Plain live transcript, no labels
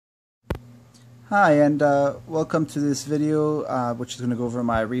Hi, and welcome to this video which is going to go over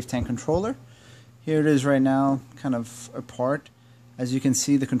my Reef tank controller. Here it is right now, kind of apart. As you can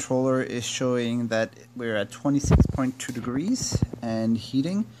see, the controller is showing that we're at 26.2 degrees and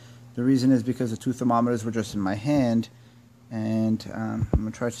heating. The reason is because the two thermometers were just in my hand, and I'm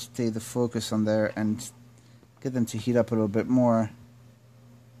going to try to stay the focus on there and get them to heat up a little bit more.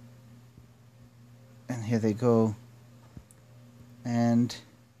 And here they go. And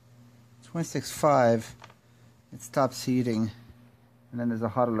 26.5, it stops heating, and then there's a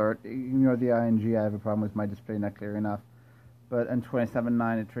hot alert. Ignore the ING, I have a problem with my display not clear enough. But on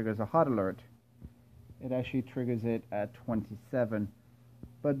 27.9 it triggers a hot alert. It actually triggers it at 27.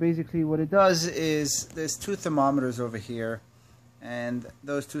 But basically what it does is there's two thermometers over here, and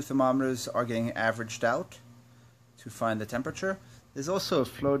those two thermometers are getting averaged out to find the temperature. There's also a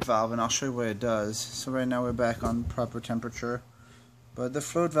float valve, and I'll show you what it does. So right now we're back on proper temperature. But the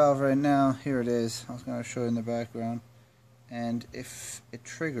float valve right now, here it is. I was going to show you in the background. And if it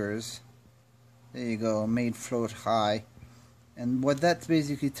triggers, there you go, made float high. And what that's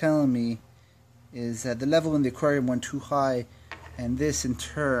basically telling me is that the level in the aquarium went too high, and this in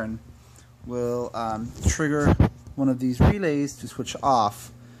turn will trigger one of these relays to switch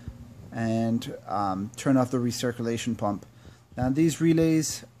off and turn off the recirculation pump. Now these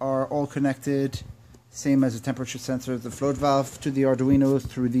relays are all connected, same as the temperature sensor, the float valve to the Arduino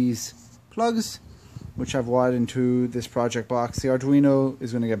through these plugs, which I've wired into this project box. The Arduino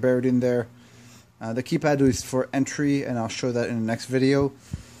is going to get buried in there. The keypad is for entry, and I'll show that in the next video.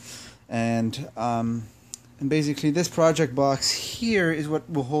 And basically this project box here is what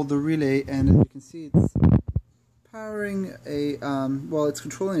will hold the relay, and as you can see it's powering a, well, it's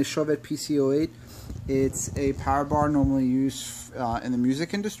controlling a Chauvet PC08. It's a power bar normally used in the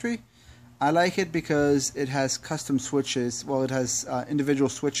music industry. I like it because it has custom switches. Well, it has individual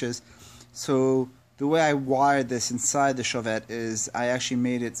switches. So the way I wired this inside the Chauvet is I actually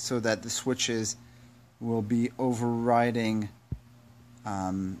made it so that the switches will be overriding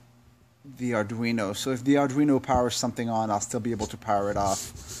the Arduino. So if the Arduino powers something on, I'll still be able to power it off.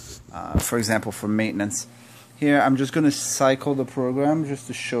 For example, for maintenance. Here I'm just going to cycle the program just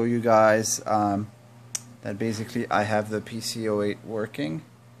to show you guys that basically I have the PC08 working.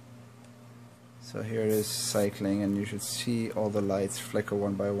 So here it is cycling, and you should see all the lights flicker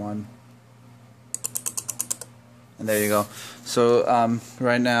one by one. And there you go. So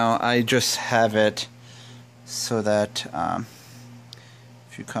right now I just have it so that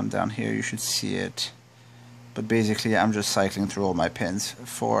if you come down here you should see it. But basically I'm just cycling through all my pins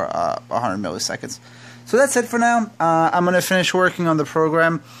for 100 milliseconds. So that's it for now. I'm going to finish working on the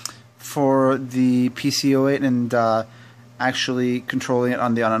program for the PC08 and actually controlling it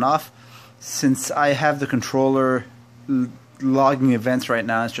on the on and off. Since I have the controller logging events right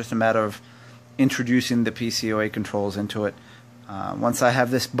now, it's just a matter of introducing the PC08 controls into it. Once I have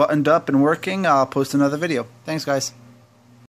this buttoned up and working, I'll post another video. Thanks, guys.